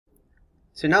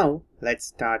So now let's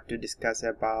start to discuss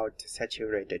about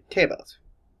saturated tables.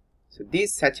 So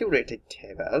these saturated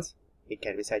tables, it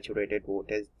can be saturated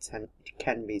water and it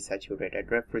can be saturated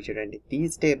refrigerant.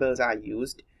 These tables are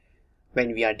used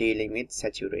when we are dealing with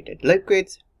saturated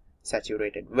liquids,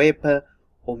 saturated vapor,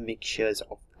 or mixtures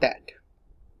of that.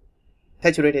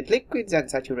 Saturated liquids and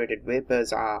saturated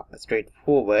vapors are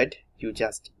straightforward. You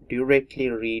just directly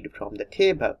read from the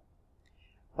table.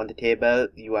 On the table,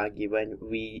 you are given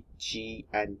V, G,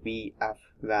 and Vf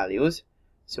values.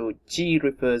 So G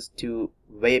refers to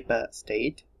vapor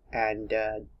state and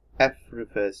F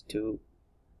refers to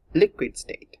liquid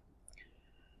state.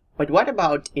 But what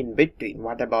about in between?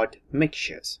 What about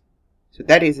mixtures? So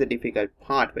that is the difficult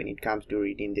part when it comes to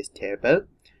reading this table.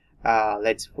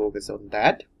 Let's focus on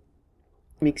that.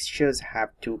 Mixtures have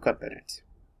two components: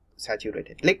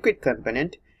 saturated liquid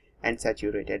component and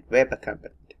saturated vapor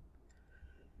component.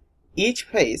 Each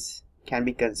phase can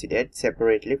be considered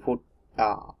separately for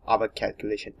our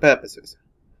calculation purposes.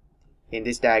 In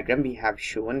this diagram, we have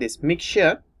shown this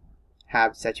mixture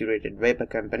have saturated vapor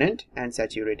component and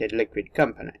saturated liquid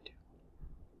component.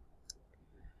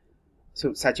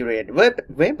 So saturated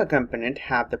vapor component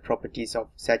have the properties of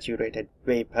saturated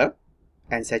vapor,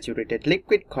 and saturated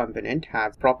liquid component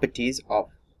have properties of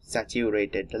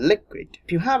saturated liquid.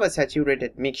 If you have a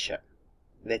saturated mixture,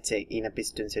 let's say in a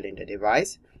piston cylinder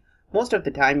device, most of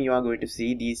the time you are going to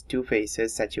see these two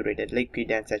phases, saturated liquid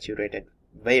and saturated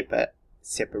vapor,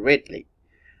 separately.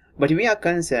 But we are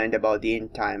concerned about the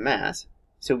entire mass,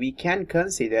 so we can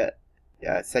consider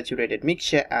saturated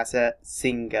mixture as a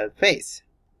single phase.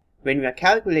 When we are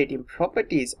calculating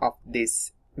properties of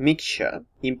this mixture,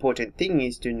 important thing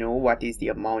is to know what is the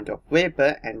amount of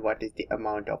vapor and what is the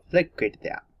amount of liquid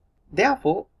there.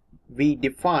 Therefore, we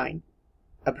define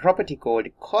a property called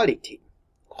quality.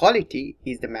 Quality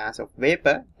is the mass of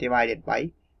vapor divided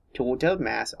by total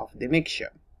mass of the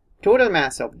mixture. Total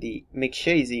mass of the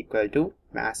mixture is equal to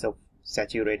mass of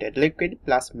saturated liquid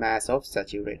plus mass of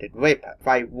saturated vapor. If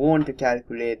I want to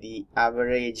calculate the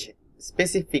average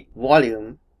specific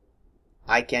volume,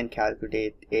 I can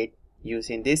calculate it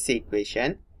using this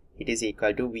equation. It is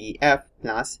equal to Vf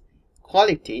plus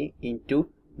quality into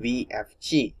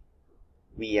Vfg.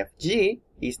 Vfg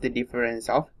is the difference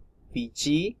of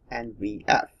Vg and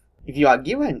Vf. If you are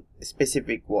given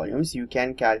specific volumes, you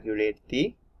can calculate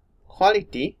the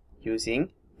quality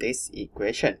using this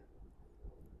equation.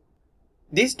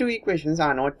 These two equations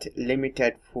are not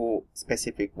limited for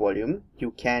specific volume.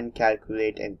 You can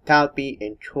calculate enthalpy,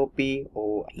 entropy,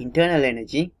 or internal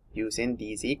energy using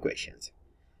these equations.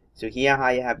 So here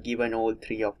I have given all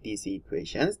three of these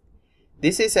equations.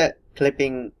 This is a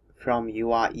clipping from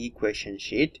your equation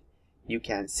sheet. You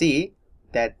can see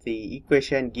that the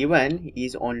equation given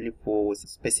is only for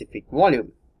specific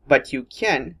volume, but you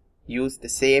can use the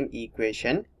same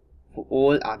equation for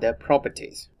all other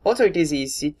properties. Also, it is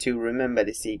easy to remember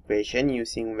this equation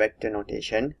using vector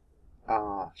notation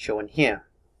shown here.